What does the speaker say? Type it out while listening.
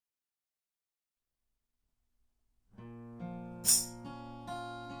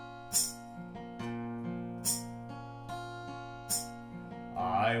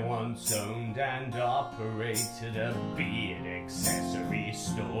once owned and operated a beard accessory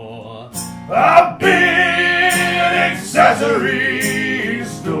store. A beard accessory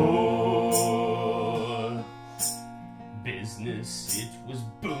store. Business, it was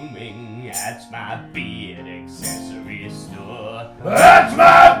booming at my beard accessory store. At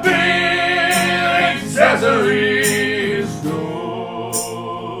my beard accessory store.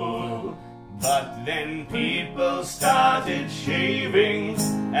 But then people started shaving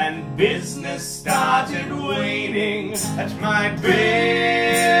and business started waning at my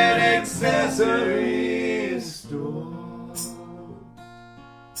beard accessory store.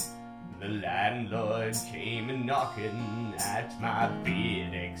 The landlord came knocking at my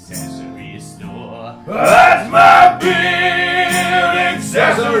beard accessory store. At my beard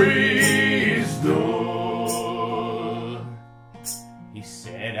accessory store. He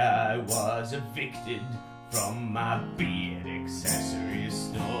said I was evicted from my beard accessory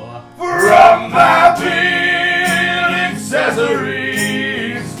store. From my beard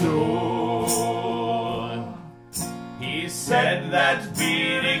accessory store. He said that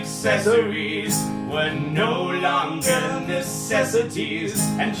beard accessories were no longer necessities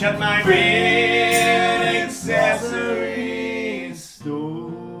and shut my beard accessory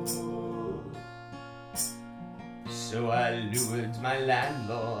store. So I lured my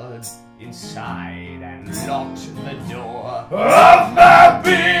landlord inside and locked the door of my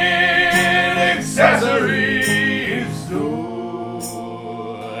beard accessory store.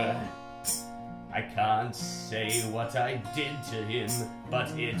 I can't say what I did to him, but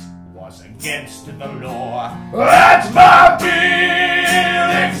it was against the law. At my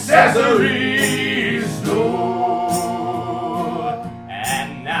beard accessory store.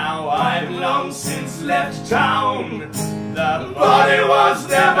 And now I've long since left town. The body was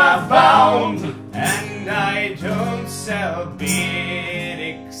never found, and I don't sell beard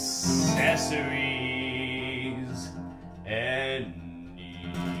accessories.